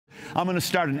I'm going to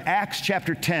start in Acts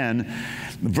chapter 10,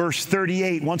 verse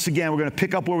 38. Once again, we're going to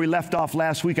pick up where we left off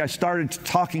last week. I started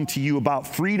talking to you about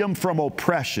freedom from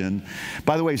oppression.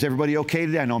 By the way, is everybody okay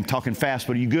today? I know I'm talking fast,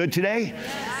 but are you good today?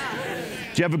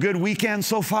 Did you have a good weekend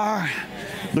so far?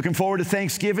 Looking forward to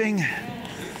Thanksgiving?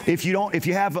 If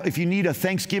you need a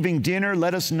Thanksgiving dinner,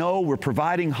 let us know. We're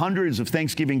providing hundreds of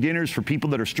Thanksgiving dinners for people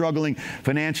that are struggling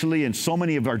financially, and so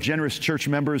many of our generous church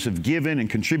members have given and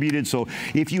contributed. So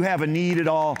if you have a need at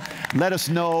all, let us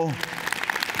know.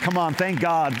 Come on, thank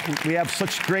God. We have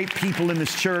such great people in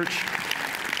this church.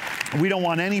 We don't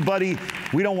want anybody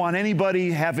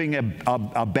having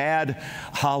a bad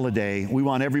holiday. We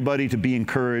want everybody to be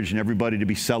encouraged and everybody to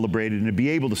be celebrated and to be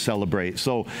able to celebrate.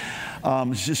 So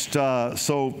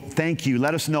so thank you.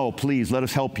 Let us know, please. Let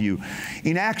us help you.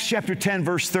 In Acts chapter 10,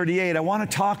 verse 38, I want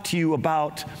to talk to you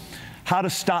about how to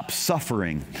stop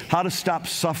suffering. How to stop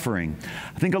suffering.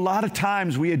 I think a lot of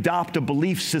times we adopt a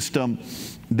belief system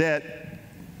that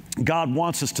God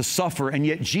wants us to suffer, and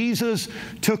yet Jesus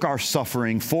took our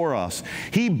suffering for us.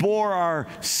 He bore our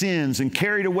sins and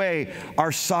carried away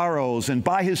our sorrows, and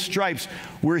by His stripes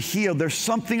we're healed. There's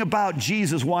something about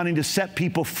Jesus wanting to set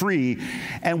people free,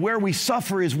 and where we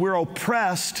suffer is we're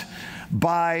oppressed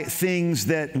by things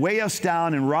that weigh us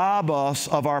down and rob us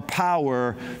of our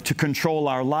power to control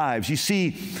our lives. You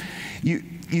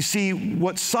see,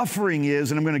 what suffering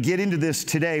is, and I'm going to get into this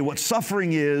today, what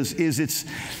suffering is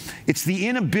it's the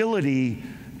inability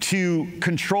to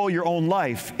control your own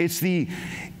life. It's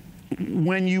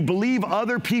when you believe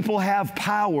other people have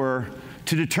power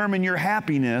to determine your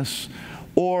happiness,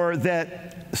 or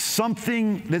that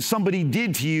something that somebody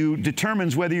did to you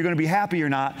determines whether you're going to be happy or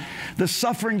not. The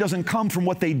suffering doesn't come from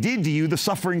what they did to you. The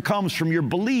suffering comes from your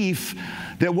belief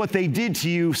that what they did to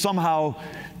you somehow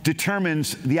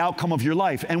determines the outcome of your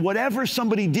life. And whatever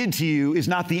somebody did to you is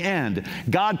not the end.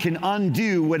 God can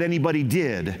undo what anybody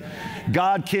did.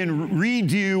 God can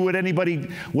redo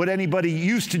what anybody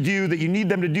used to do that you need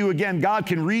them to do again. God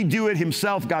can redo it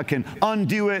Himself. God can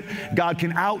undo it. God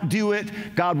can outdo it.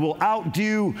 God will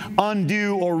outdo,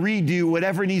 undo, or redo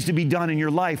whatever needs to be done in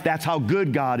your life. That's how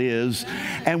good God is.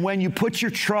 And when you put your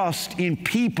trust in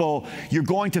people, you're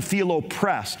going to feel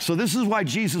oppressed. So this is why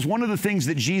one of the things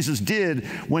that Jesus did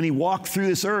when He walked through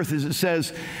this earth is it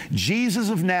says, Jesus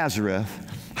of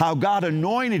Nazareth, how God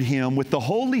anointed Him with the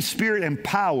Holy Spirit and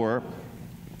power,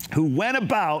 who went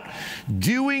about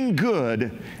doing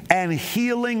good and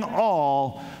healing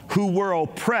all who were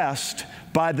oppressed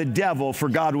by the devil, for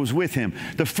God was with Him.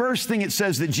 The first thing it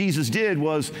says that Jesus did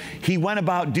was He went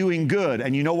about doing good.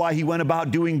 And you know why He went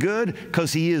about doing good?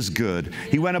 Because He is good.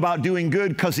 He went about doing good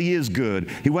because He is good.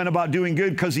 He went about doing good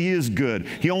because He is good.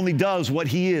 He only does what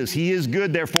He is. He is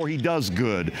good, therefore He does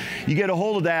good. You get a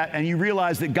hold of that and you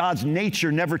realize that God's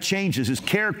nature never changes. His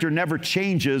character never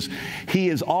changes. He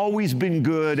has always been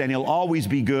good and He'll always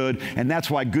be good. And that's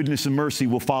why goodness and mercy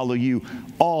will follow you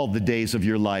all the days of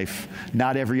your life.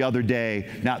 Not every other day,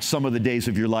 not some of the days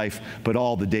of your life, but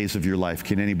all the days of your life.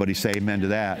 Can anybody say amen to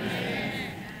that?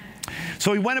 Amen.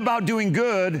 So He went about doing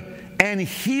good and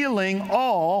healing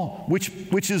all, which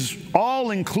is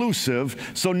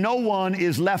all-inclusive, so no one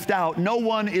is left out. No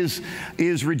one is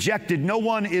rejected. No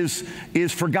one is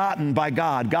forgotten by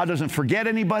God. God doesn't forget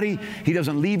anybody. He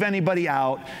doesn't leave anybody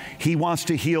out. He wants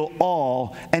to heal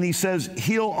all. And He says,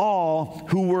 heal all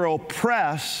who were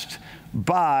oppressed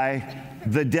by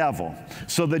the devil.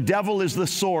 So the devil is the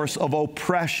source of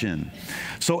oppression.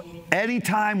 So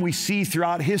anytime we see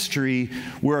throughout history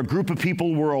where a group of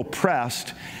people were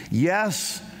oppressed,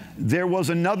 yes, there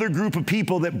was another group of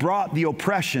people that brought the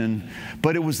oppression,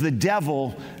 but it was the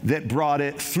devil that brought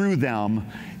it through them.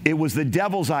 It was the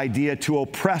devil's idea to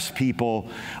oppress people.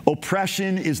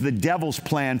 Oppression is the devil's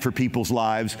plan for people's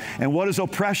lives. And what is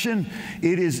oppression?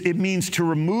 It means to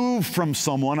remove from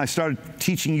someone. I started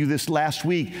teaching you this last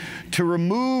week. To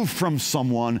remove from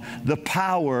someone the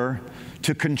power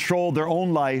to control their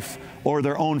own life or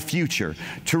their own future.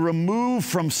 To remove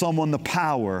from someone the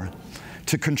power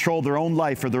to control their own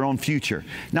life or their own future.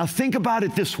 Now think about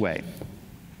it this way.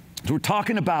 We're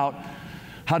talking about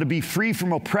how to be free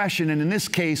from oppression, and in this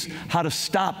case, how to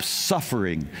stop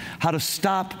suffering. How to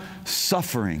stop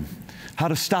suffering. How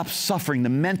to stop suffering, the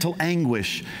mental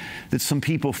anguish that some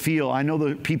people feel. I know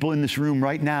the people in this room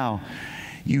right now,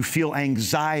 you feel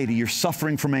anxiety. You're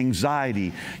suffering from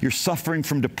anxiety. You're suffering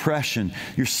from depression.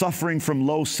 You're suffering from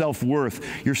low self-worth.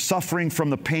 You're suffering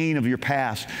from the pain of your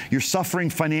past. You're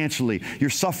suffering financially. You're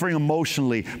suffering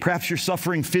emotionally. Perhaps you're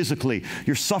suffering physically.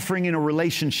 You're suffering in a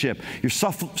relationship. You're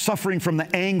suffering from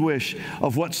the anguish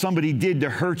of what somebody did to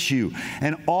hurt you.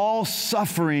 And all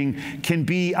suffering can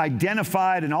be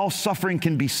identified and all suffering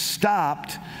can be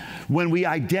stopped when we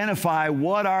identify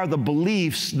what are the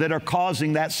beliefs that are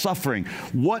causing that suffering.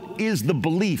 What is the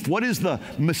belief? What is the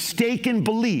mistaken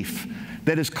belief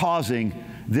that is causing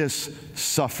this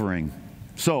suffering?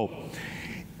 So,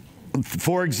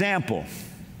 for example,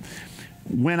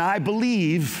 when I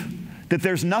believe that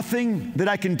there's nothing that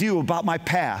I can do about my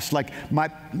past, like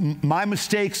my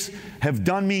mistakes have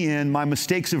done me in, my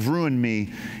mistakes have ruined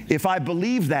me, if I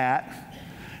believe that,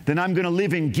 then I'm going to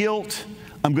live in guilt,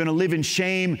 I'm going to live in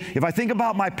shame. If I think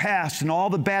about my past and all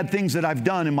the bad things that I've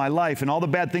done in my life and all the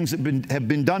bad things that have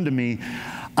been done to me,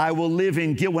 I will live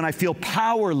in guilt. When I feel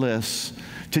powerless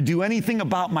to do anything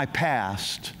about my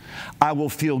past, I will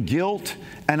feel guilt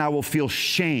and I will feel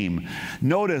shame.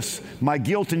 Notice, my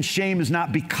guilt and shame is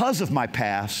not because of my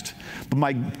past, but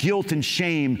my guilt and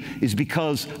shame is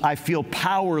because I feel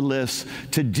powerless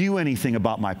to do anything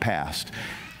about my past.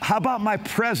 How about my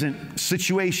present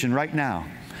situation right now?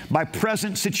 My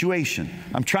present situation.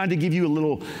 I'm trying to give you a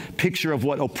little picture of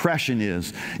what oppression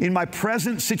is. In my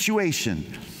present situation,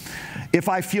 if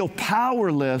I feel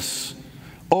powerless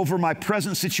over my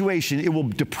present situation, it will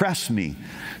depress me.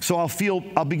 So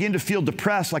I'll begin to feel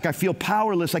depressed, like I feel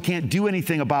powerless. I can't do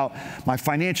anything about my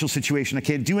financial situation. I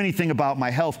can't do anything about my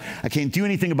health. I can't do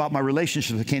anything about my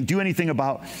relationships. I can't do anything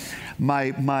about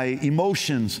my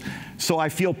emotions. So I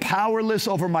feel powerless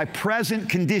over my present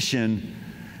condition.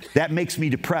 That makes me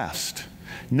depressed.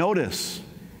 Notice,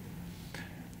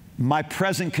 my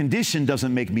present condition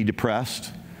doesn't make me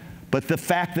depressed, but the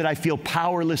fact that I feel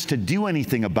powerless to do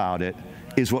anything about it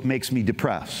is what makes me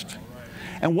depressed.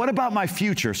 And what about my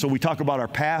future? So we talk about our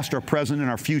past, our present, and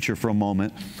our future for a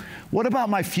moment. What about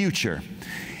my future?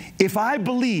 If I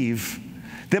believe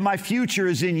that my future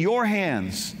is in your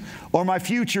hands, or my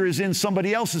future is in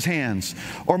somebody else's hands,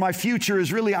 or my future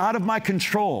is really out of my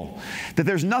control, that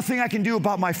there's nothing I can do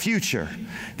about my future,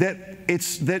 that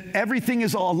everything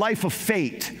is a life of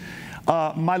fate,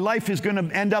 my life is going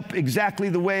to end up exactly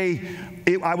the way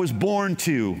I was born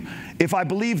to. If I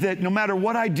believe that no matter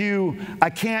what I do, I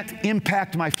can't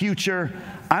impact my future,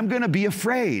 I'm going to be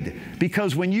afraid.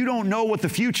 Because when you don't know what the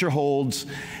future holds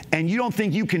and you don't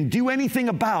think you can do anything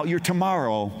about your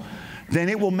tomorrow, then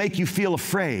it will make you feel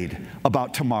afraid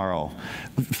about tomorrow.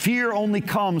 Fear only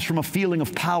comes from a feeling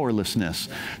of powerlessness.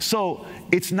 So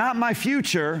it's not my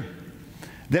future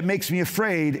that makes me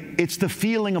afraid, it's the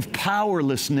feeling of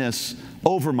powerlessness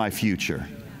over my future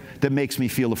that makes me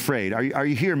feel afraid. Are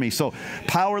you hearing me? So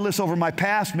powerless over my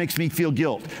past makes me feel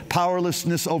guilt.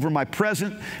 Powerlessness over my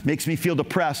present makes me feel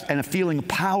depressed. And a feeling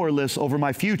powerless over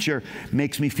my future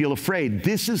makes me feel afraid.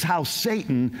 This is how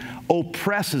Satan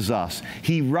oppresses us.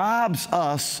 He robs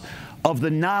us of the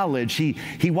knowledge.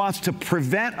 He wants to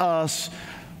prevent us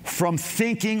from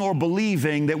thinking or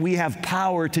believing that we have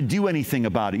power to do anything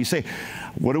about it. You say,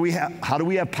 what do we have? How do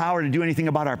we have power to do anything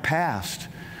about our past?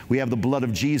 We have the blood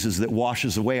of Jesus that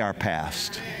washes away our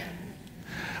past.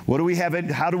 What do we have?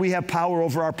 How do we have power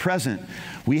over our present?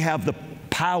 We have the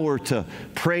power to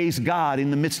praise God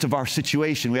in the midst of our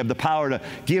situation. We have the power to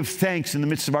give thanks in the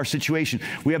midst of our situation.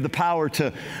 We have the power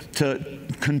to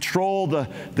control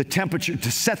the temperature,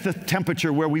 to set the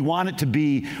temperature where we want it to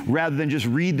be rather than just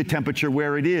read the temperature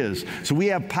where it is. So we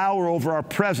have power over our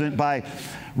present by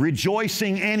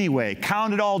rejoicing anyway,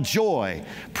 count it all joy,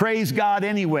 praise God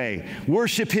anyway,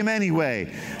 worship Him anyway,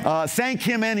 thank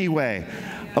Him anyway.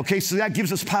 Okay, so that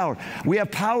gives us power. We have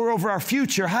power over our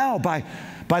future. How? By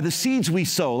the seeds we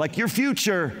sow. Like, your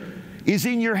future is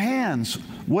in your hands.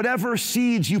 Whatever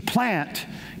seeds you plant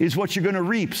is what you're going to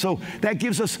reap. So that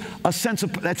gives us a sense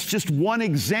of, that's just one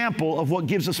example of what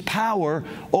gives us power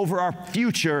over our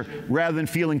future rather than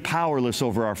feeling powerless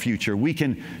over our future. We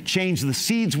can change the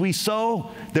seeds we sow,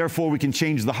 therefore we can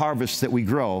change the harvests that we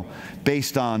grow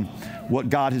based on what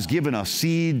God has given us,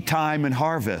 seed, time, and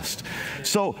harvest.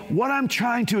 So what I'm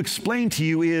trying to explain to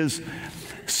you is,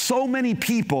 so many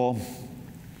people,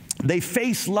 they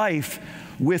face life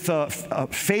with a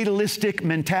fatalistic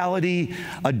mentality,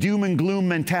 a doom and gloom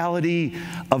mentality,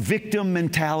 a victim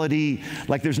mentality,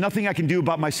 like there's nothing I can do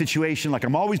about my situation, like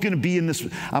I'm always going to be in this,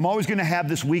 I'm always going to have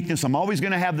this weakness, I'm always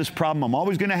going to have this problem, I'm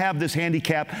always going to have this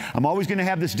handicap, I'm always going to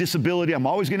have this disability, I'm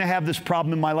always going to have this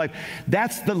problem in my life.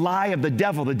 That's the lie of the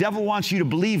devil. The devil wants you to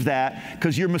believe that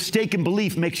because your mistaken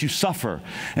belief makes you suffer.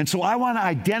 And so I want to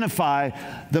identify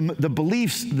the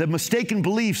beliefs, the mistaken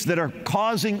beliefs that are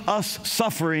causing us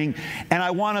suffering, and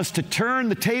I want us to turn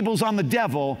the tables on the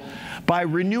devil by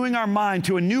renewing our mind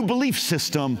to a new belief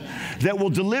system that will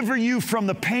deliver you from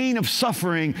the pain of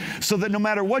suffering, so that no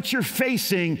matter what you're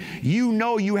facing, you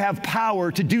know you have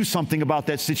power to do something about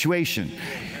that situation.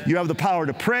 You have the power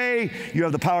to pray. You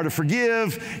have the power to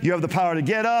forgive. You have the power to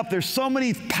get up. There's so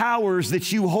many powers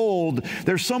that you hold.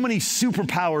 There's so many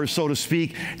superpowers, so to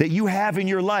speak, that you have in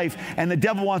your life. And the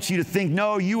devil wants you to think,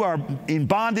 no, you are in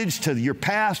bondage to your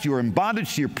past. You are in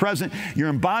bondage to your present. You're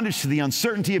in bondage to the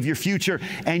uncertainty of your future.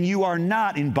 And you are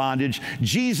not in bondage.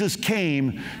 Jesus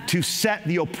came to set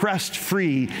the oppressed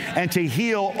free and to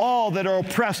heal all that are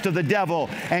oppressed of the devil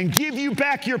and give you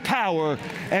back your power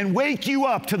and wake you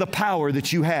up to the power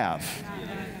that you have.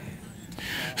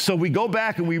 So we go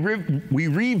back and we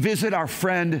revisit our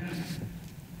friend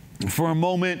for a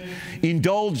moment.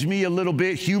 Indulge me a little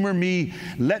bit, humor me.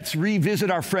 Let's revisit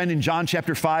our friend in John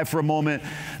chapter 5 for a moment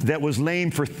that was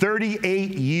lame for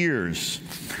 38 years.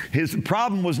 His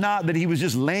problem was not that he was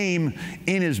just lame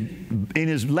in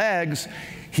his legs.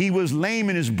 He was lame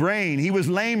in his brain. He was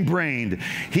lame-brained.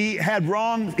 He had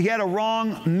a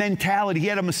wrong mentality. He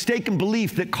had a mistaken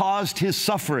belief that caused his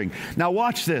suffering. Now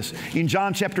watch this. In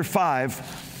John chapter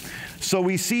 5, so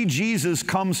we see Jesus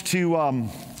comes to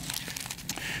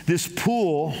this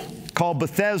pool called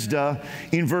Bethesda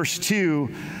in verse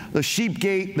 2. The sheep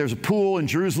gate, there's a pool in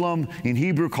Jerusalem in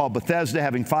Hebrew called Bethesda,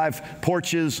 having 5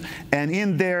 porches, and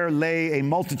in there lay a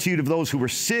multitude of those who were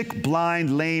sick,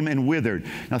 blind, lame, and withered.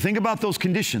 Now think about those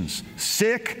conditions.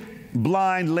 Sick,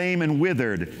 blind, lame, and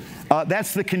withered.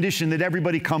 That's the condition that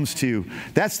everybody comes to.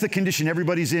 That's the condition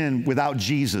everybody's in without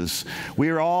Jesus. We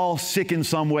are all sick in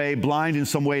some way, blind in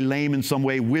some way, lame in some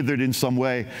way, withered in some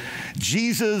way.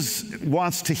 Jesus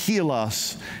wants to heal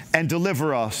us and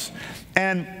deliver us.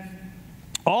 And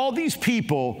all these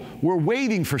people were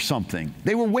waiting for something.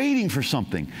 They were waiting for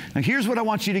something. Now here's what I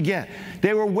want you to get.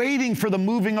 They were waiting for the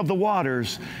moving of the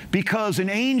waters because an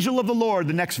angel of the Lord,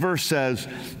 the next verse says,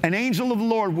 an angel of the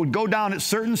Lord would go down at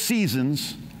certain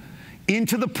seasons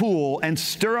into the pool and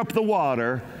stir up the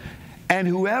water, and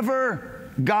whoever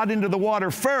got into the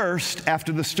water first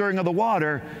after the stirring of the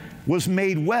water was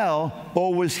made well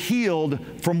or was healed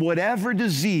from whatever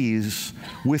disease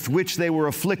with which they were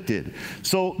afflicted.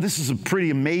 So this is a pretty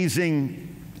amazing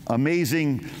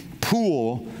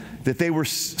pool that they were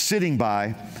sitting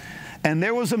by. And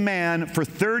there was a man for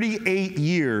 38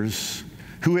 years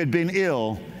who had been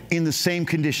ill in the same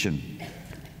condition.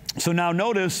 So now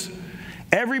notice,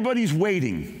 everybody's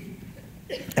waiting.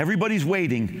 Everybody's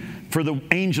waiting for the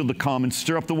angel to come and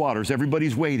stir up the waters.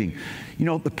 Everybody's waiting. You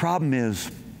know, the problem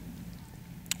is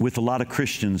with a lot of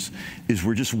Christians is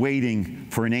we're just waiting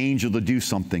for an angel to do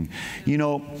something. You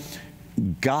know,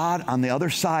 God on the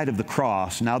other side of the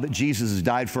cross, now that Jesus has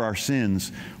died for our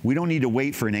sins, we don't need to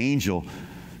wait for an angel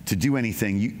to do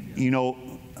anything. You know,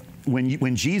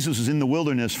 when Jesus was in the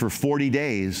wilderness for 40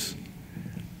 days,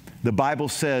 the Bible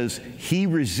says he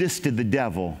resisted the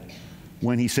devil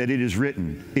when he said, "It is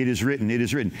written, it is written, it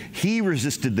is written." He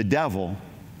resisted the devil.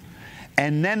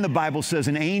 And then the Bible says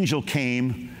an angel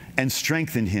came and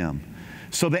strengthened him.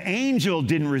 So the angel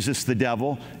didn't resist the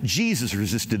devil. Jesus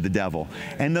resisted the devil.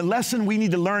 And the lesson we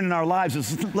need to learn in our lives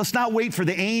is let's not wait for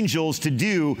the angels to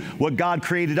do what God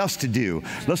created us to do.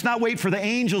 Let's not wait for the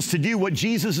angels to do what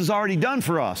Jesus has already done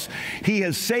for us. He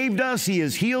has saved us. He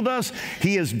has healed us.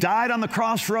 He has died on the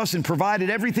cross for us and provided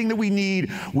everything that we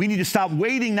need. We need to stop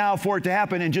waiting now for it to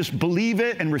happen and just believe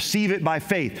it and receive it by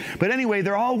faith. But anyway,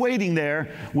 they're all waiting there,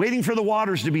 waiting for the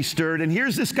waters to be stirred. And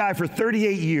here's this guy for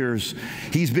 38 years.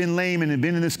 He's been lame and had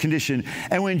been in this condition.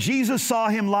 And when Jesus saw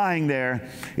him lying there,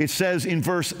 it says in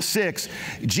verse 6,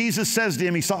 Jesus says to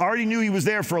him, already knew he was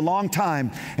there for a long time,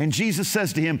 and Jesus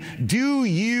says to him, "Do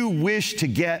you wish to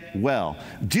get well?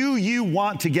 Do you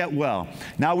want to get well?"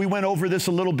 Now, we went over this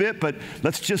a little bit, but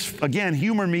let's just, again,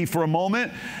 humor me for a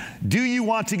moment. Do you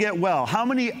want to get well? How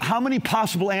many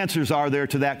possible answers are there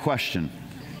to that question?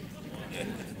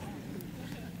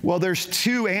 Well, there's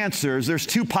 2 answers. There's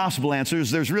 2 possible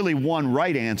answers. There's really one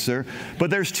right answer,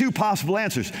 but there's 2 possible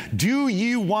answers. Do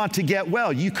you want to get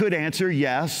well? You could answer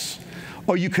yes,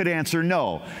 or you could answer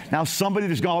no. Now,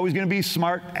 there's always going to be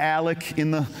smart Alec in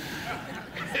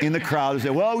the crowd who say,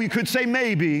 well, we could say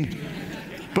maybe,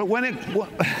 but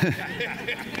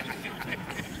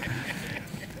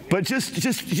but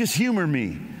just humor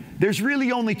me. There's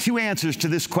really only 2 answers to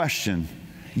this question: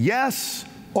 yes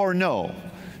or no.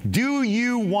 Do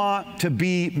you want to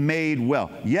be made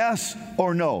well? Yes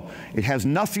or no? It has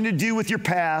nothing to do with your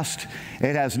past.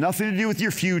 It has nothing to do with your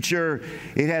future.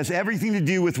 It has everything to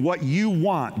do with what you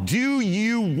want. Do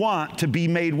you want to be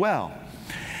made well?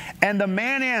 And the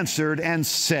man answered and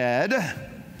said,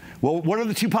 well, what are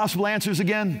the 2 possible answers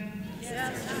again?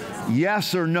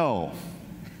 Yes or no.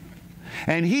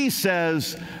 And he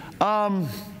says,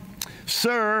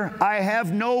 Sir, I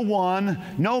have no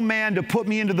man to put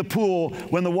me into the pool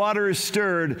when the water is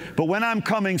stirred, but when I'm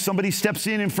coming, somebody steps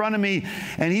in front of me,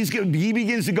 and he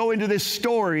begins to go into this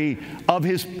story of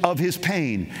his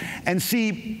pain. And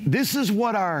see, this is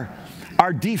what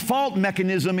our default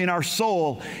mechanism in our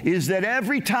soul is, that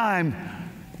every time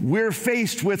we're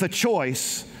faced with a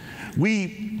choice,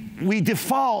 we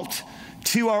default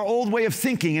to our old way of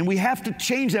thinking, and we have to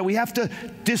change that. We have to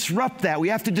disrupt that. We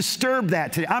have to disturb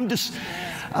that today. I'm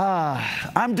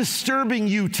disturbing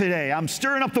you today. I'm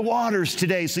stirring up the waters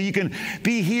today so you can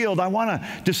be healed. I want to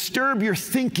disturb your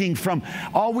thinking from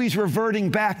always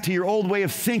reverting back to your old way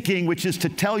of thinking, which is to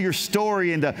tell your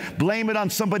story and to blame it on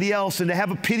somebody else and to have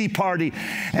a pity party.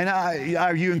 And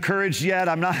are you encouraged yet?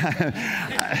 I'm not.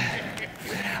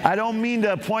 I don't mean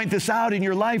to point this out in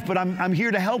your life, but I'm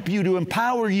here to help you, to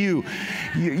empower you.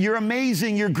 You're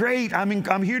amazing. You're great.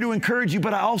 I'm here to encourage you,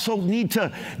 but I also need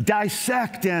to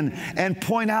dissect and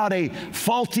point out a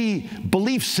faulty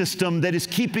belief system that is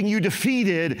keeping you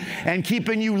defeated and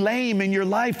keeping you lame in your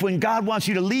life, when God wants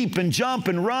you to leap and jump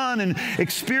and run and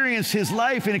experience His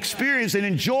life and experience and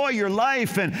enjoy your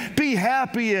life and be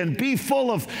happy and be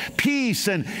full of peace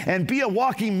and be a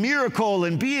walking miracle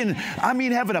and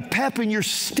having a pep in your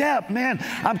step. Man,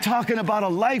 I'm talking about a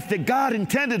life that God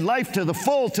intended, life to the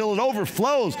full till it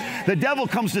overflows. The devil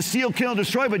comes to steal, kill, and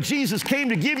destroy, but Jesus came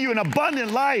to give you an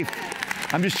abundant life.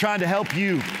 I'm just trying to help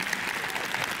you.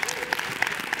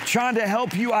 Trying to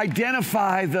help you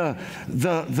identify the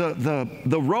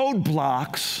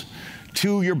roadblocks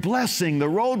to your blessing, the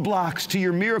roadblocks to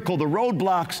your miracle, the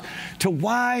roadblocks to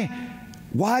why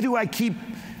do I keep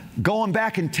going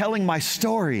back and telling my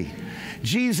story?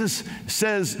 Jesus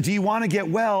says, do you want to get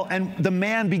well? And the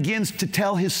man begins to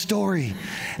tell his story.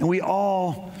 And we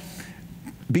all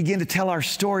begin to tell our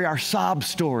story, our sob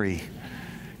story.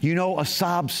 You know, a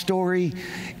sob story,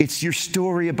 it's your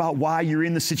story about why you're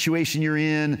in the situation you're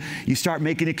in. You start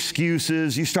making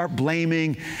excuses, you start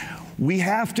blaming. We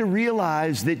have to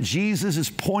realize that Jesus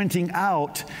is pointing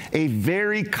out a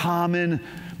very common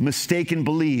mistaken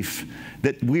belief,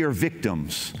 that we are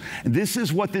victims. This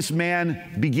is what this man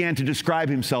began to describe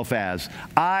himself as.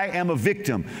 I am a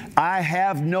victim. I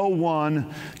have no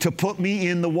one to put me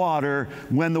in the water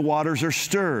when the waters are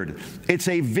stirred. It's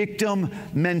a victim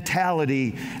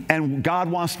mentality, and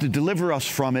God wants to deliver us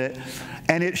from it.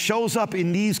 And it shows up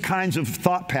in these kinds of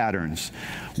thought patterns,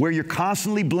 where you're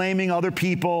constantly blaming other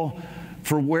people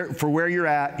for where you're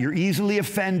at. You're easily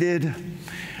offended.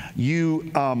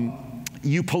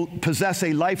 You possess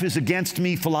a life is against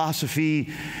me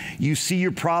philosophy. You see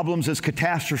your problems as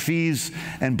catastrophes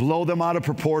and blow them out of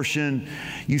proportion.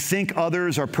 You think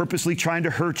others are purposely trying to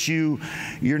hurt you.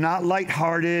 You're not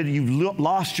lighthearted. You've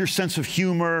lost your sense of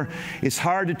humor. It's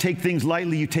hard to take things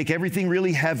lightly. You take everything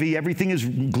really heavy. Everything is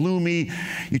gloomy.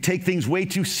 You take things way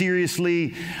too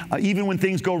seriously. Even when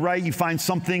things go right, you find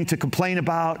something to complain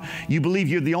about. You believe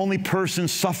you're the only person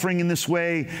suffering in this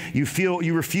way.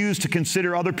 You refuse to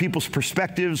consider other people's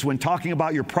perspectives when talking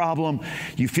about your problem.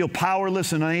 You feel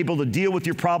powerless and unable to deal with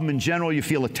your problem in general. You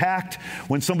feel attacked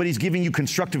when somebody's giving you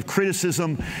constructive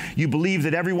criticism. You believe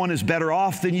that everyone is better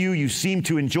off than you. You seem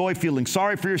to enjoy feeling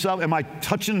sorry for yourself. Am I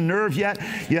touching a nerve yet?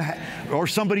 Or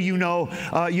somebody you know.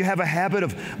 You have a habit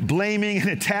of blaming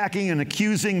and attacking and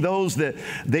accusing those that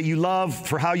you love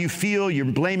for how you feel. You're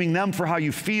blaming them for how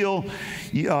you feel.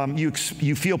 You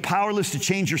feel powerless to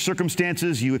change your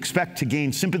circumstances. You expect to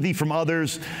gain sympathy from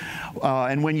others.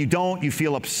 And when you don't, you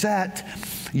feel upset.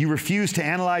 You refuse to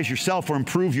analyze yourself or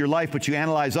improve your life, but you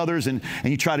analyze others and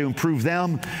you try to improve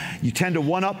them. You tend to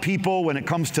one-up people when it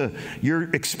comes to your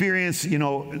experience. You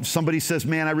know, somebody says,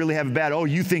 man, I really have it bad. Oh,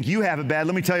 you think you have it bad?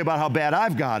 Let me tell you about how bad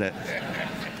I've got it.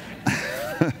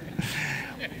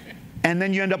 And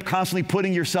then you end up constantly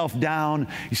putting yourself down.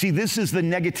 You see, this is the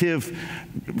negative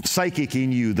psychic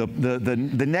in you,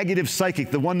 the negative psychic,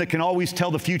 the one that can always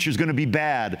tell the future is going to be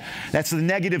bad. That's the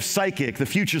negative psychic. The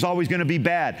future is always going to be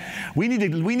bad. We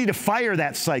need to fire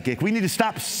that psychic. We need to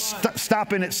stop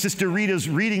stopping at Sister Rita's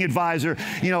reading advisor,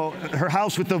 you know, her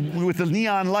house with the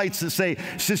neon lights that say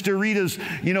Sister Rita's,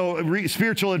 you know,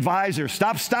 spiritual advisor.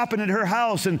 Stop stopping at her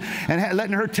house and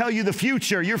letting her tell you the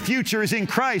future. Your future is in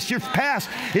Christ. Your past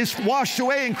is washed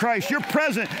away in Christ. Your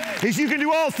present is you can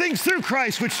do all things through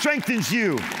Christ, which strengthens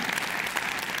you.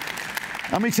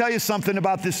 Let me tell you something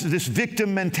about this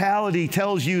victim mentality.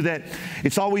 Tells you that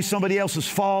it's always somebody else's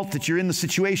fault, that you're in the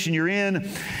situation you're in.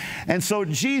 And so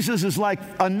Jesus is like,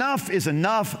 enough is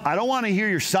enough. I don't want to hear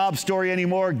your sob story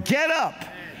anymore. Get up,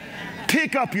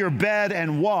 pick up your bed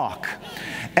and walk.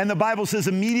 And the Bible says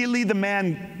immediately the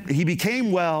man then he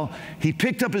became well, he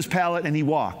picked up his pallet and he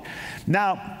walked.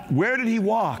 Now, where did he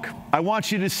walk? I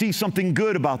want you to see something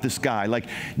good about this guy. Like,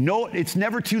 no, it's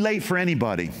never too late for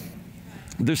anybody.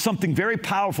 There's something very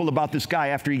powerful about this guy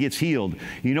after he gets healed.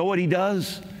 You know what he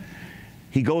does?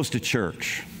 He goes to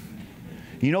church.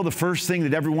 You know the first thing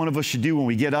that every one of us should do when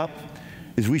we get up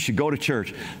is we should go to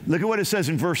church. Look at what it says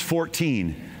in verse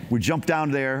 14. We jump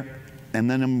down there, and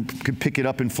then I could pick it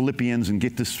up in Philippians and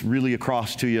get this really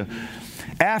across to you.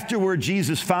 Afterward,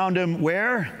 Jesus found him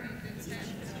where?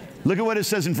 Look at what it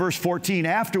says in verse 14.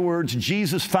 Afterwards,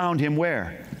 Jesus found him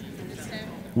where?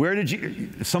 Where did you?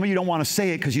 Some of you don't want to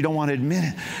say it because you don't want to admit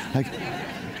it. Like,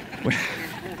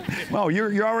 well,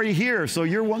 you're already here, so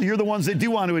you're the ones that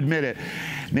do want to admit it.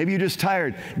 Maybe you're just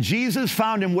tired. Jesus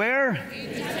found him where?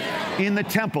 In the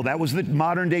temple. That was the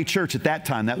modern day church at that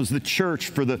time. That was the church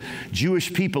for the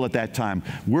Jewish people at that time.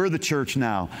 We're the church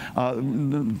now.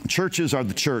 Churches are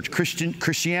the church.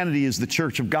 Christianity is the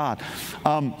church of God.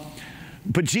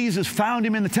 But Jesus found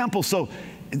him in the temple. So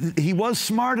he was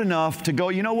smart enough to go,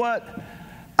 you know what?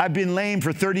 I've been lame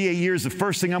for 38 years. The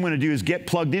first thing I'm going to do is get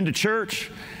plugged into church,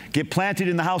 get planted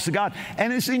in the house of God.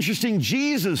 And it's interesting,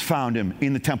 Jesus found him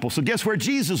in the temple. So guess where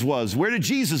Jesus was? Where did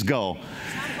Jesus go?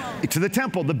 Temple. To the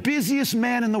temple. The busiest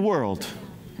man in the world.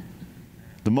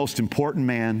 The most important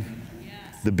man.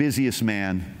 Yes. The busiest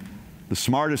man. The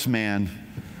smartest man.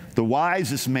 The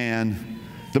wisest man.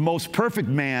 The most perfect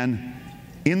man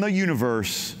in the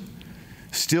universe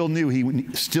still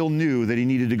knew that he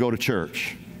needed to go to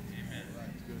church.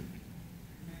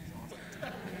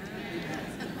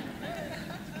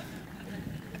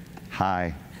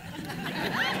 Hi.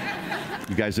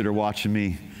 You guys that are watching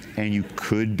me, and you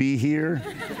could be here,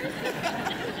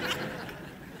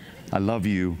 I love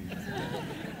you.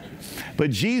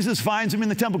 But Jesus finds him in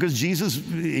the temple because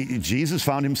Jesus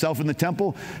found himself in the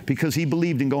temple because he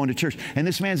believed in going to church. And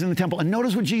this man's in the temple. And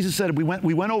notice what Jesus said.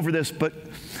 We went over this, but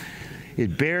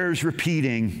it bears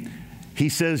repeating. He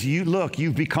says, look,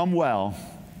 you've become well.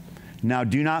 Now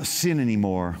do not sin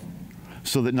anymore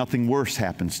so that nothing worse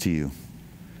happens to you.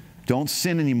 Don't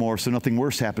sin anymore so nothing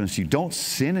worse happens to you. Don't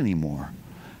sin anymore.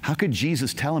 How could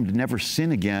Jesus tell him to never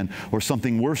sin again or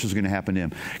something worse was going to happen to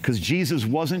him? Because Jesus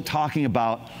wasn't talking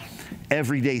about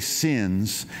everyday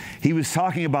sins. He was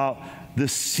talking about the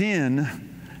sin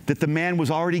that the man was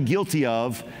already guilty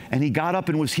of, and he got up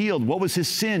and was healed. What was his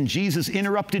sin? Jesus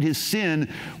interrupted his sin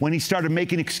when he started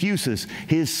making excuses.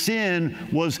 His sin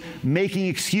was making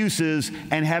excuses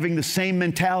and having the same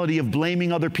mentality of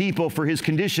blaming other people for his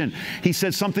condition. He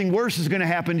said something worse is going to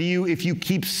happen to you if you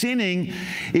keep sinning.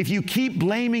 If you keep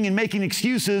blaming and making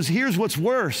excuses, here's what's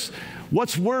worse.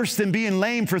 What's worse than being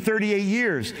lame for 38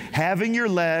 years? Having your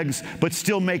legs, but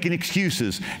still making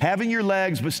excuses. Having your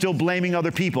legs, but still blaming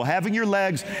other people. Having your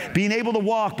legs, being able to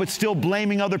walk, but still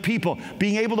blaming other people.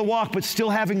 Being able to walk, but still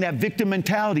having that victim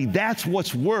mentality. That's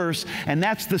what's worse, and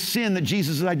that's the sin that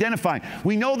Jesus is identifying.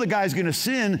 We know the guy's going to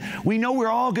sin. We know we're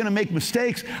all going to make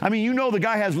mistakes. I mean, you know the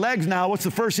guy has legs now. What's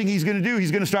the first thing he's going to do?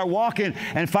 He's going to start walking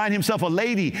and find himself a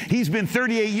lady. He's been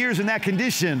 38 years in that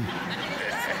condition.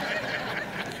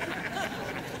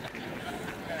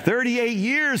 38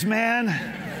 years,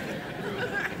 man.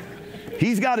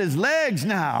 He's got his legs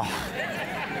now.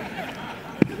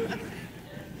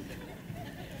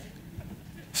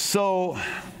 So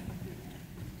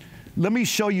let me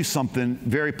show you something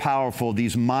very powerful,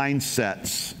 these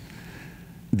mindsets,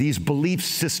 these belief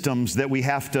systems that we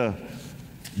have to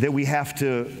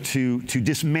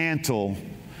dismantle.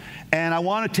 And I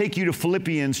want to take you to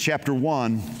Philippians chapter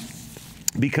 1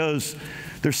 because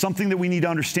there's something that we need to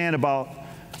understand about.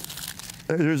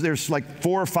 There's like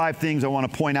 4 or 5 things I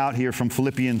want to point out here from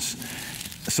Philippians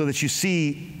so that you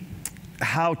see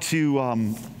how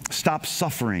to stop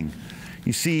suffering.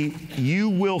 You see, you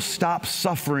will stop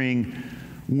suffering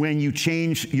when you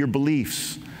change your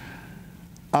beliefs.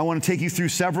 I want to take you through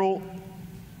several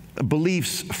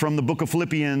beliefs from the book of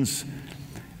Philippians.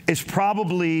 It's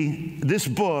probably, this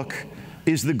book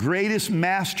is the greatest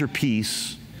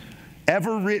masterpiece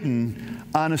ever written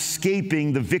on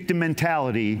escaping the victim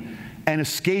mentality and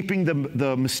escaping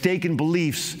the mistaken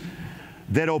beliefs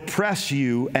that oppress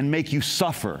you and make you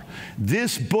suffer.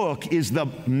 This book is the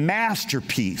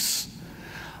masterpiece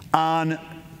on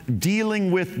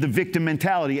dealing with the victim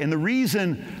mentality. And the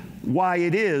reason why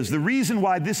it is, the reason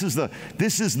why this is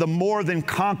the more than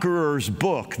conqueror's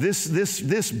book.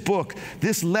 This book,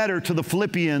 this letter to the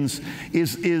Philippians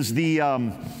it's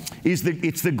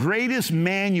the greatest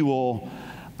manual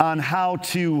on how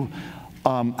to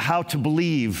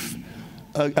believe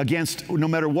against no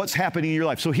matter what's happening in your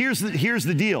life. So here's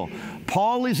the deal.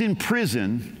 Paul is in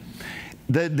prison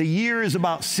The year is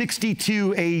about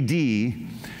 62 AD.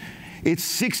 It's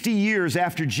 60 years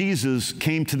after Jesus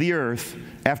came to the earth,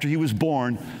 after he was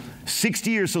born. 60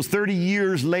 years, so 30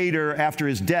 years later after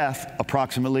his death,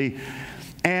 approximately.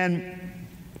 And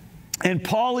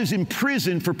Paul is in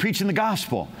prison for preaching the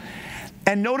gospel.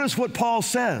 And notice what Paul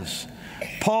says.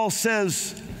 Paul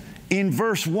says in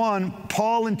verse 1,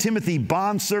 Paul and Timothy,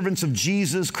 bondservants of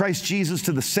Jesus, Christ Jesus,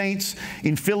 to the saints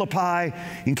in Philippi,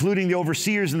 including the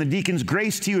overseers and the deacons,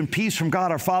 grace to you and peace from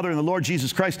God our Father and the Lord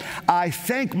Jesus Christ. I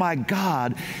thank my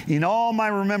God in all my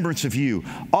remembrance of you,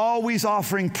 always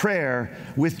offering prayer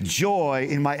with joy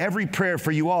in my every prayer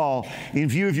for you all, in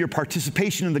view of your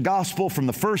participation in the gospel from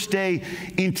the first day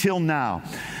until now.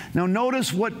 Now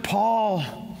notice what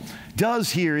Paul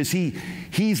does here is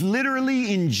he's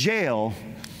literally in jail.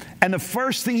 And the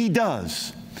first thing he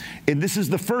does, and this is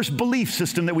the first belief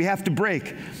system that we have to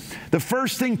break, the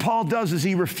first thing Paul does is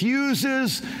he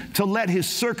refuses to let his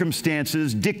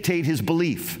circumstances dictate his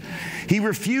belief. He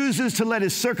refuses to let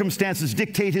his circumstances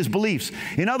dictate his beliefs.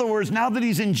 In other words, now that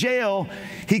he's in jail,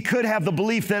 he could have the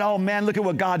belief that, oh man, look at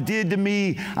what God did to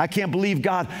me. I can't believe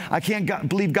God. I can't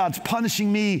believe God's punishing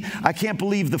me. I can't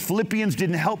believe the Philippians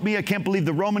didn't help me. I can't believe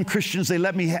the Roman Christians, they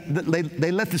let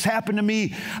this happen to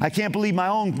me. I can't believe my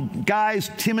own guys,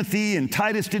 Timothy and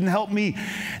Titus, didn't help me.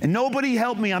 And nobody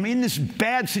helped me. I'm in this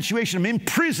bad situation. I'm in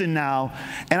prison now,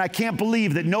 and I can't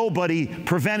believe that nobody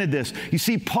prevented this. You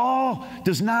see, Paul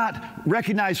does not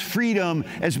recognize freedom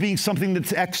as being something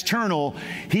that's external.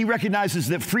 He recognizes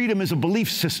that freedom is a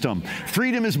belief system.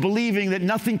 Freedom is believing that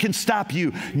nothing can stop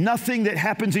you. Nothing that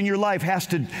happens in your life has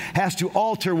to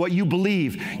alter what you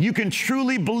believe. You can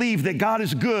truly believe that God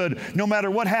is good no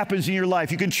matter what happens in your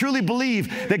life. You can truly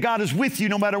believe that God is with you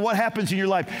no matter what happens in your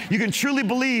life. You can truly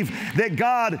believe that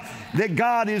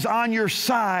God is on your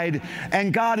side,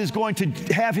 and God is going to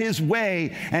have his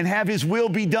way and have his will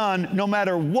be done no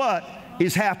matter what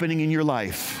is happening in your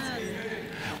life.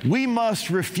 We must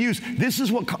refuse. This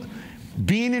is what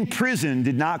being in prison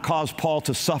did not cause Paul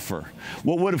to suffer.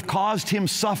 What would have caused him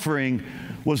suffering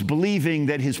was believing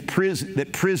that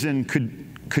prison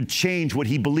could change what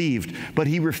he believed. But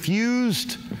he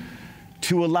refused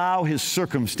to allow his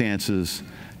circumstances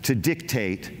to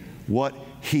dictate what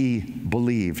he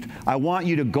believed. I want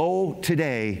you to go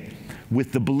today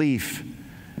with the belief.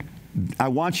 I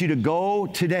want you to go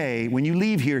today, when you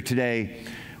leave here today,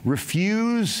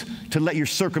 refuse to let your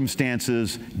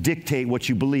circumstances dictate what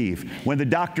you believe. When the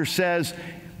doctor says,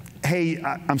 hey,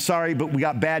 I'm sorry, but we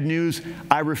got bad news,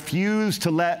 I refuse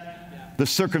to let the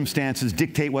circumstances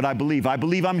dictate what I believe. I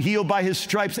believe I'm healed by his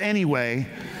stripes anyway.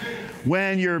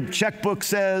 When your checkbook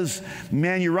says,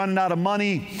 man, you're running out of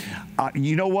money,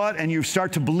 you know what? And you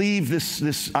start to believe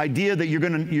this idea that you're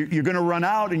gonna run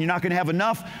out and you're not gonna have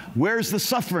enough. Where's the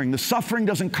suffering? The suffering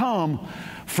doesn't come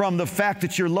from the fact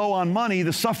that you're low on money.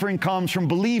 The suffering comes from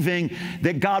believing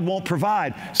that God won't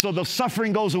provide. So the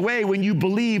suffering goes away when you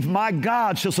believe, my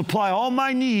God shall supply all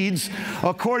my needs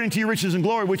according to your riches and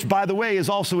glory, which, by the way, is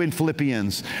also in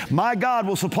Philippians. My God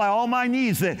will supply all my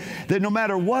needs, that no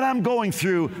matter what I'm going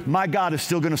through, my God is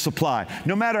still going to supply.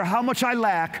 No matter how much I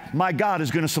lack, my God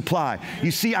is going to supply.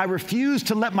 You see, I refuse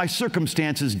to let my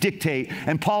circumstances dictate,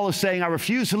 and Paul is saying, I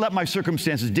refuse to let my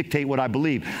circumstances dictate what I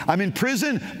believe. I'm in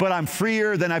prison, but I'm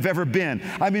freer than I've ever been.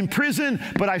 I'm in prison,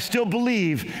 but I still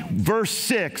believe. Verse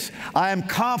 6, I am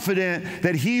confident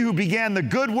that he who began the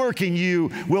good work in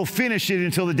you will finish it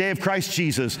until the day of Christ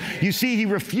Jesus. You see, he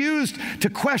refused to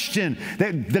question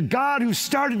that the God who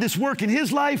started this work in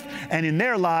his life and in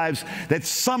their lives, that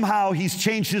somehow he's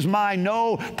changed his mind.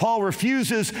 No, Paul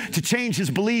refuses to change his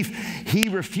belief. He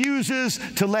refuses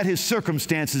to let his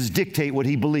circumstances dictate what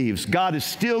he believes. God is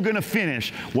still going to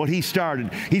finish what he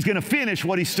started. He's going to finish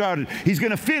what he started. He's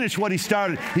going to finish what he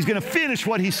started. He's going to finish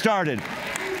what he started.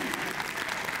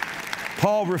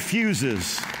 Paul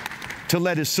refuses to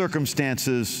let his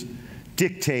circumstances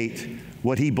dictate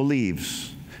what he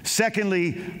believes.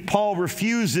 Secondly, Paul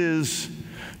refuses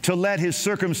to let his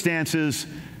circumstances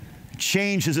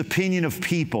change his opinion of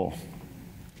people.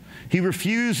 He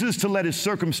refuses to let his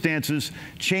circumstances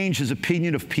change his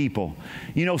opinion of people.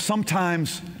 You know,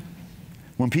 sometimes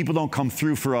when people don't come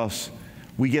through for us,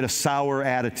 we get a sour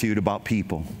attitude about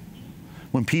people.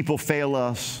 When people fail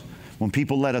us, when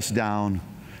people let us down,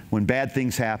 when bad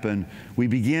things happen, we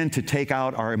begin to take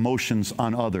out our emotions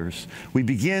on others. We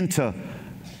begin to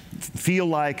feel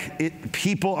like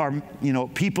people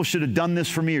should have done this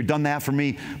for me or done that for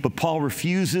me. But Paul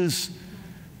refuses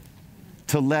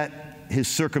to let his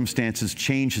circumstances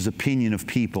change his opinion of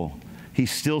people. He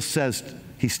still says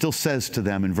to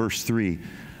them in verse 3,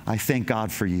 I thank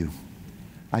God for you.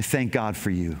 I thank God for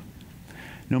you.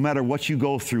 no matter what you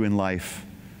go through in life,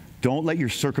 don't let your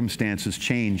circumstances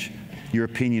change your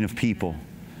opinion of people.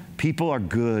 People are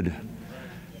good.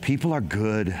 People are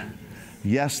good.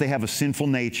 Yes, they have a sinful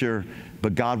nature,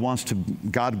 but God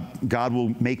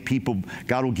will make people,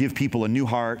 God will give people a new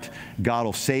heart. God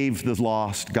will save the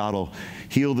lost. God will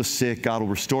heal the sick. God will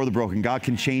restore the broken. God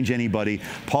can change anybody.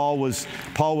 Paul was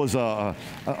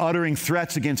uttering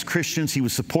threats against Christians. He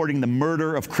was supporting the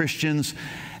murder of Christians,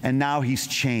 and now he's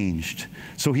changed.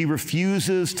 So he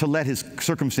refuses to let his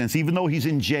circumstance, even though he's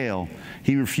in jail,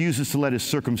 he refuses to let his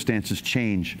circumstances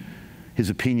change his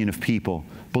opinion of people.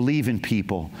 Believe in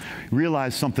people.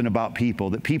 Realize something about people,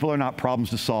 that people are not problems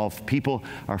to solve. People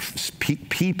are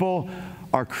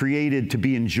created to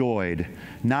be enjoyed,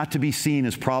 not to be seen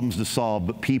as problems to solve,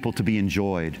 but people to be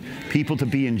enjoyed. People to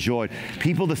be enjoyed.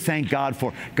 People to thank God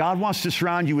for. God wants to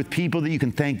surround you with people that you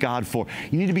can thank God for.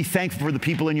 You need to be thankful for the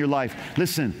people in your life.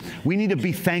 Listen, we need to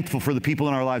be thankful for the people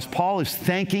in our lives. Paul is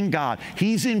thanking God.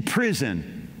 He's in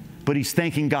prison, but he's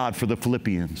thanking God for the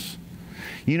Philippians.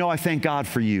 You know, I thank God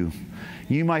for you.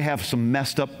 You might have some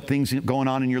messed up things going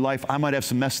on in your life. I might have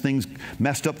some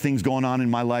messed up things going on in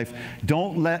my life.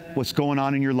 Don't let what's going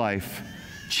on in your life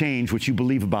change what you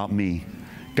believe about me.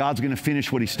 God's going to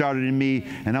finish what he started in me,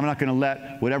 and I'm not going to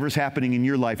let whatever's happening in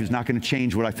your life is not going to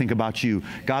change what I think about you.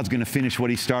 God's going to finish what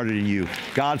he started in you.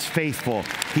 God's faithful.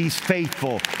 He's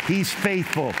faithful. He's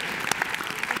faithful.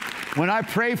 When I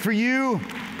pray for you,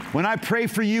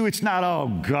 it's not,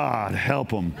 oh, God, help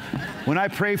them. When I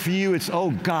pray for you, it's, oh,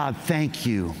 God, thank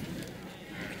you.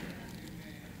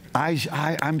 I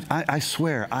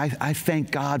swear, I thank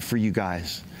God for you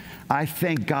guys. I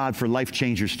thank God for Life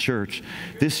Changers Church.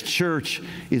 This church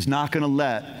is not going to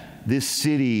let this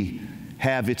city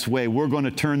have its way. We're going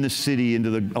to turn this city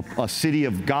into a city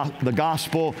of the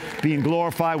gospel being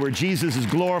glorified, where Jesus is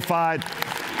glorified.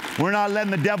 We're not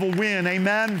letting the devil win,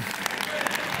 amen?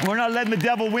 We're not letting the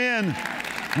devil win.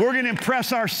 We're going to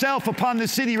impress ourselves upon the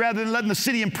city rather than letting the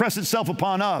city impress itself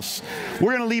upon us.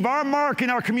 We're going to leave our mark in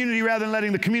our community rather than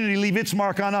letting the community leave its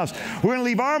mark on us. We're going to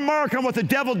leave our mark on what the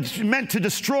devil meant to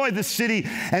destroy the city,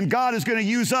 and God is going to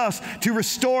use us to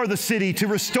restore the city, to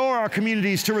restore our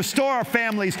communities, to restore our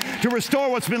families, to restore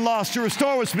what's been lost, to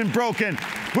restore what's been broken.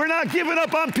 We're not giving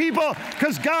up on people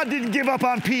because God didn't give up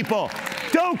on people.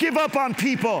 Don't give up on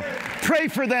people. Pray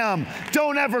for them.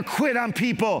 Don't ever quit on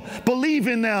people. Believe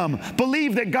in them.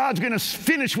 Believe that God's going to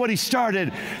finish what he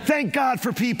started. Thank God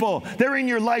for people. They're in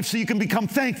your life so you can become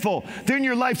thankful. They're in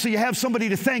your life so you have somebody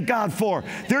to thank God for.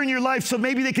 They're in your life so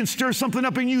maybe they can stir something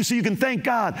up in you so you can thank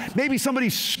God. Maybe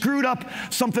somebody screwed up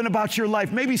something about your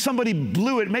life. Maybe somebody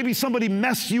blew it. Maybe somebody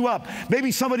messed you up.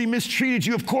 Maybe somebody mistreated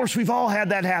you. Of course, we've all had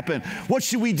that happen. What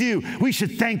should we do? We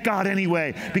should thank God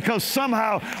anyway, because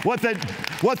somehow what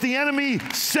the enemy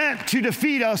sent to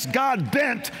defeat us, God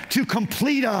bent to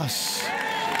complete us.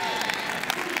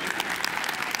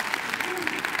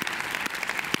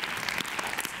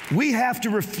 We have to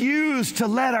refuse to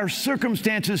let our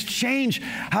circumstances change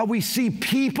how we see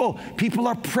people. People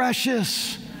are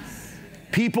precious.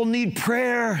 People need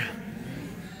prayer.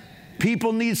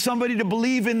 People need somebody to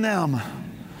believe in them.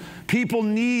 People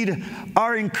need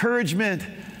our encouragement.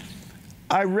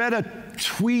 I read a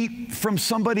tweet from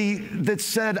somebody that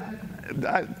said,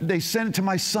 they sent it to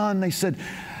my son. They said,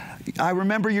 I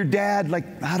remember your dad,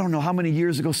 like, I don't know how many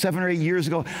years ago, 7 or 8 years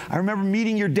ago. I remember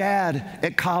meeting your dad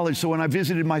at college. So when I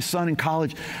visited my son in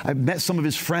college, I met some of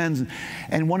his friends.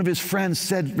 And one of his friends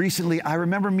said recently, I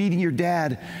remember meeting your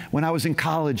dad when I was in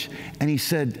college. And he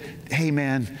said, hey,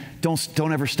 man,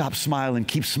 don't ever stop smiling.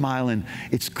 Keep smiling.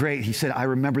 It's great. He said, I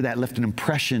remember that left an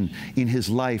impression in his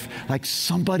life. Like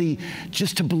somebody,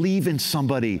 just to believe in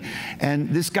somebody. And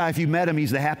this guy, if you met him, he's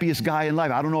the happiest guy in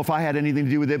life. I don't know if I had anything to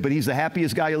do with it, but he's the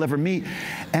happiest guy you'll ever meet.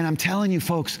 And I'm telling you,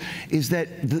 folks, is that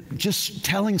just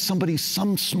telling somebody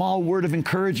some small word of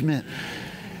encouragement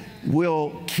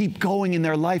will keep going in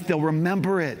their life. They'll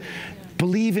remember it.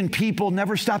 Believe in people.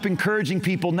 Never stop encouraging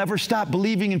people. Never stop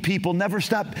believing in people. Never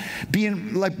stop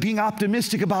being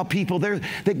optimistic about people.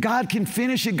 That God can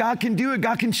finish it. God can do it.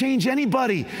 God can change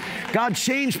anybody. God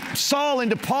changed Saul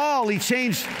into Paul. He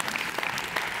changed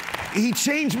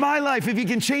my life. If he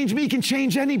can change me, he can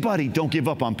change anybody. Don't give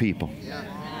up on people.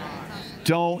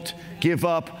 Don't give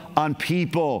up on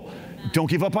people. Don't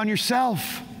give up on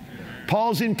yourself.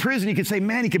 Paul's in prison. He could say,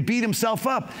 man, he could beat himself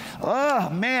up. Oh,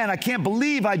 man, I can't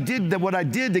believe I did what I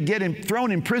did to get him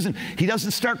thrown in prison. He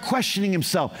doesn't start questioning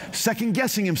himself,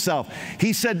 second-guessing himself.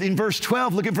 He said in verse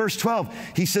 12, look at verse 12.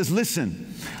 He says,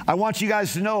 listen, I want you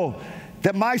guys to know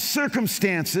that my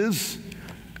circumstances,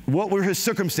 what were his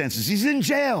circumstances? He's in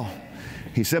jail.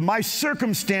 He said, my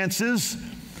circumstances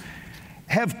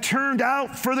have turned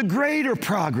out for the greater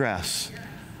progress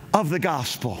of the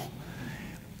gospel.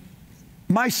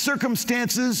 My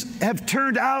circumstances have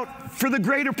turned out for the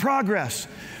greater progress.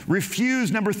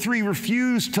 Refuse, number 3,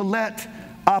 refuse to let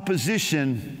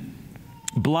opposition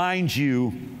blind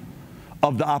you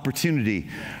of the opportunity.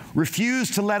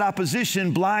 Refuse to let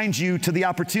opposition blind you to the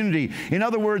opportunity. In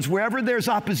other words, wherever there's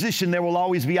opposition, there will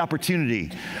always be opportunity.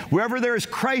 Wherever there is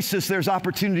crisis, there's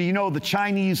opportunity. You know, the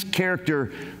Chinese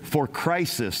character for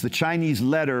crisis, the Chinese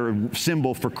letter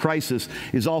symbol for crisis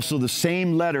is also the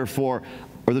same letter for,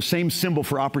 or the same symbol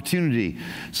for opportunity.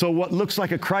 So what looks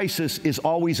like a crisis is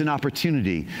always an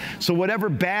opportunity. So whatever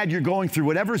bad you're going through,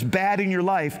 whatever's bad in your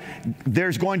life,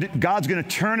 God's going to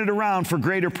turn it around for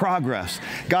greater progress.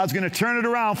 God's going to turn it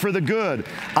around for the good.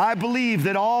 I believe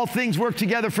that all things work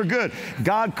together for good.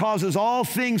 God causes all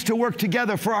things to work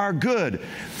together for our good.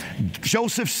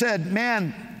 Joseph said,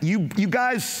 man, you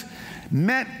guys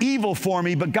meant evil for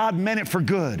me, but God meant it for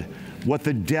good. What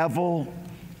the devil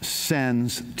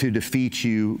sends to defeat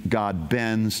you, God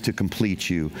bends to complete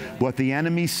you. What the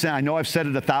enemy sends, I know I've said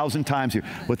it 1,000 times here.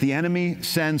 What the enemy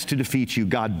sends to defeat you,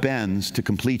 God bends to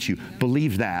complete you.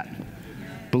 Believe that.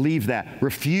 Believe that.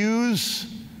 Refuse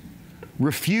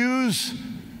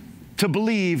to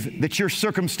believe that your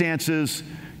circumstances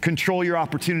control your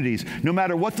opportunities. No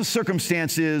matter what the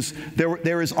circumstance is,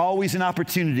 there is always an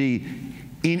opportunity.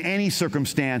 In any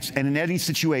circumstance and in any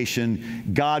situation,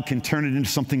 God can turn it into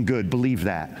something good. Believe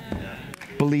that.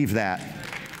 Believe that.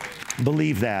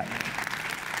 Believe that.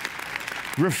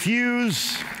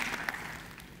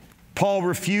 Paul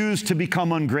refused to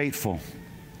become ungrateful.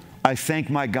 I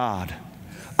thank my God.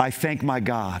 I thank my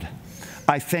God.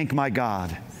 I thank my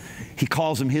God. He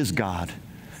calls him his God.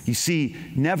 You see,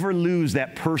 never lose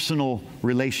that personal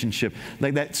relationship,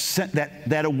 like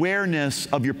that awareness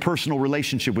of your personal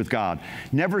relationship with God.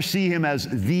 Never see him as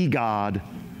the God,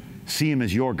 see him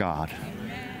as your God.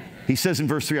 He says in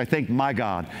verse 3, I thank my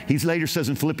God. He later says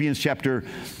in Philippians chapter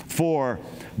 4,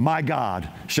 my God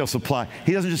shall supply.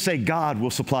 He doesn't just say God will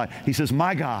supply. He says,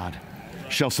 my God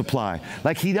shall supply.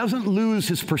 Like he doesn't lose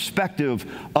his perspective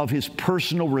of his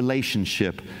personal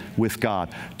relationship with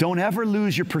God. Don't ever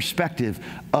lose your perspective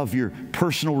of your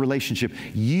personal relationship.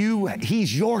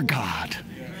 He's your God.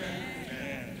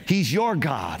 He's your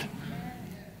God.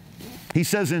 He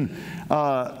says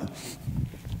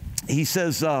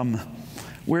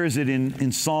where is it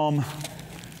in Psalm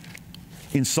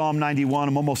 91?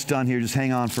 I'm almost done here. Just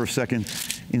hang on for a second.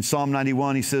 In Psalm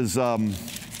 91, he says,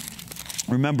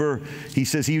 remember, he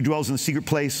says, he who dwells in the secret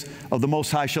place of the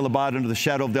Most High shall abide under the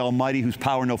shadow of the Almighty, whose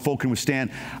power no foe can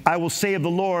withstand. I will say of the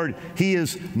Lord, he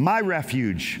is my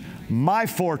refuge, my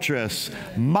fortress,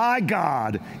 my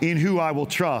God, in who I will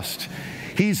trust.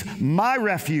 He's my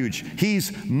refuge.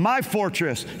 He's my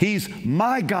fortress. He's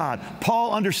my God.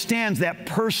 Paul understands that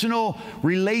personal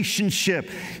relationship.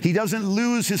 He doesn't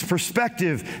lose his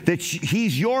perspective that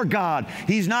he's your God.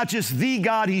 He's not just the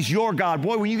God, he's your God.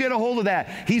 Boy, when you get a hold of that,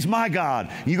 he's my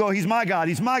God. You go, he's my God,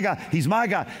 he's my God, he's my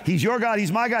God. He's your God,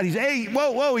 he's my God. Hey,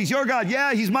 whoa, he's your God.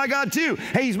 Yeah, he's my God too.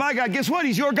 Hey, he's my God. Guess what?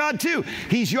 He's your God too.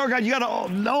 He's your God. You got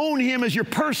to own him as your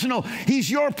personal. He's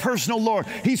your personal Lord.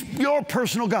 He's your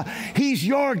personal God. He's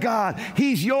your God.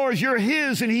 He's yours. You're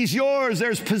his and he's yours.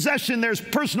 There's possession. There's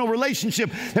personal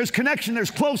relationship. There's connection. There's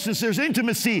closeness. There's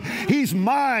intimacy. He's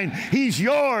mine. He's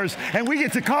yours. And we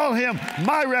get to call him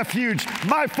my refuge,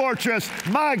 my fortress,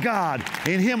 my God.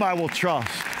 In him I will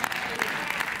trust.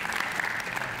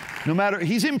 No matter,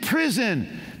 he's in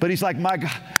prison, but he's like, my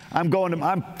God,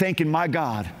 I'm thanking my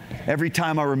God every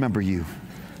time I remember you.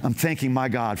 I'm thanking my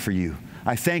God for you.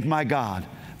 I thank my God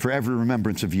for every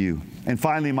remembrance of you. And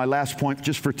finally, my last point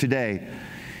just for today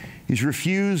is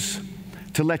refuse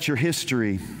to let your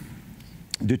history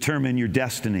determine your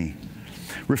destiny.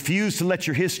 Refuse to let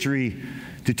your history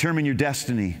determine your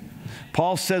destiny.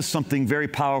 Paul says something very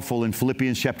powerful in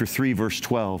Philippians chapter 3, verse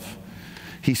 12.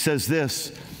 He says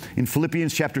this in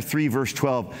Philippians chapter 3, verse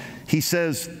 12. He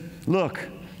says, look,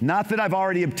 not that I've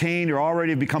already obtained or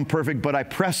already become perfect, but I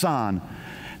press on,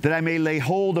 that I may lay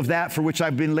hold of that for which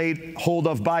I've been laid hold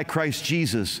of by Christ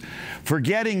Jesus.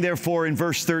 Forgetting, therefore, in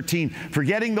verse 13,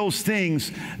 forgetting those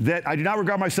things that I do not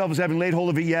regard myself as having laid hold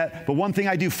of it yet, but one thing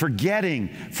I do, forgetting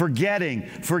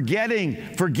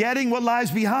what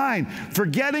lies behind,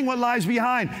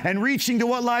 and reaching to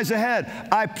what lies ahead.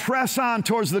 I press on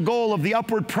towards the goal of the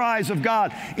upward prize of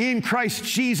God in Christ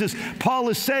Jesus. Paul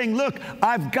is saying, look,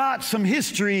 I've got some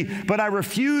history, but I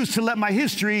refuse to let my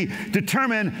history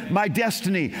determine my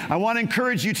destiny. destiny. I want to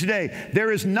encourage you today.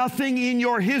 There is nothing in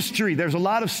your history. There's a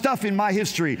lot of stuff in my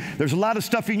history. There's a lot of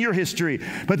stuff in your history.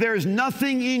 But there is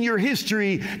nothing in your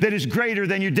history that is greater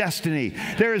than your destiny.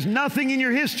 There is nothing in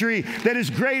your history that is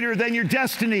greater than your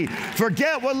destiny.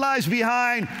 Forget what lies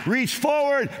behind. Reach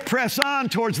forward. Press on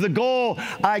towards the goal.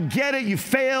 I get it. You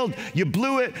failed. You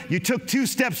blew it. You took 2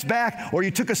 steps back, or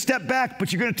you took a step back,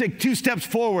 but you're going to take 2 steps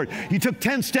forward. You took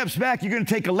 10 steps back. You're going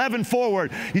to take 11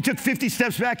 forward. You took 50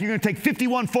 steps back. You're going to take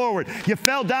 51 forward. You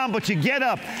fell down, but you get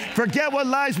up. Forget what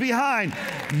lies behind.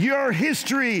 Your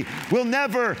history will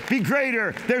never be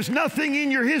greater. There's nothing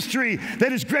in your history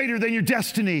that is greater than your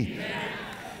destiny.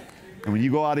 And when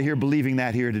you go out of here believing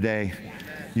that here today,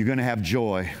 you're going to have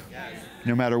joy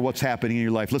no matter what's happening in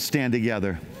your life. Let's stand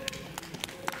together.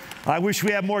 I wish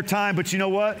we had more time, but you know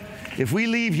what? If we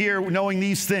leave here knowing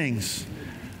these things,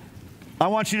 I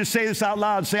want you to say this out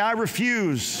loud. Say, I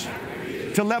refuse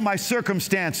to let my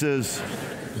circumstances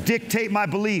dictate my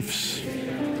beliefs.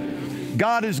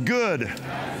 God is good,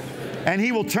 and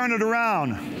He will turn it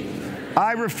around.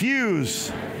 I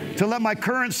refuse to let my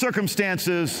current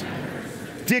circumstances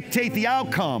dictate the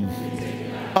outcome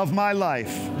of my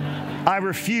life. I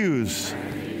refuse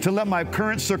to let my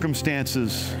current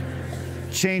circumstances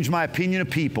change my opinion of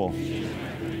people.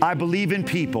 I believe in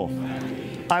people.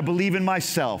 I believe in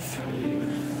myself.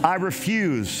 I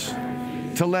refuse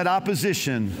to let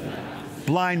opposition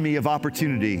blind me of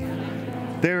opportunity.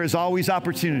 There is always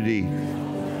opportunity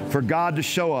for God to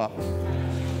show up,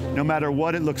 no matter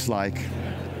what it looks like.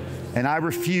 And I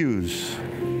refuse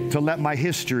to let my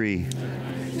history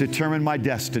determine my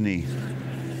destiny.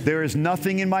 There is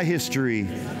nothing in my history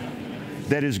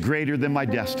that is greater than my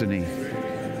destiny.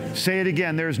 Say it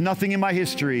again. There is nothing in my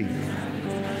history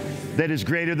that is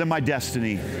greater than my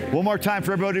destiny. One more time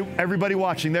for everybody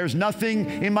watching. There's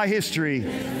nothing in my history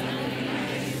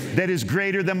that is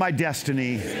greater than my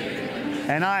destiny.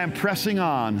 And I am pressing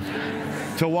on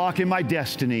to walk in my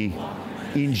destiny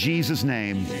in Jesus'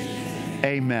 name.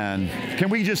 Amen. Can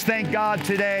we just thank God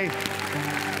today?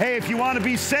 Hey, if you want to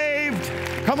be saved,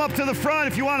 come up to the front.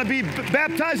 If you want to be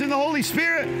baptized in the Holy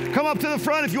Spirit, come up to the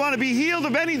front. If you want to be healed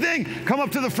of anything, come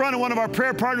up to the front, and one of our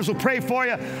prayer partners will pray for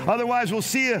you. Otherwise, we'll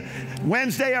see you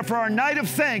Wednesday for our night of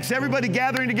thanks. Everybody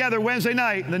gathering together Wednesday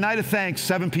night, the night of thanks,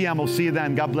 7 p.m. We'll see you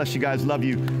then. God bless you guys. Love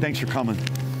you. Thanks for coming.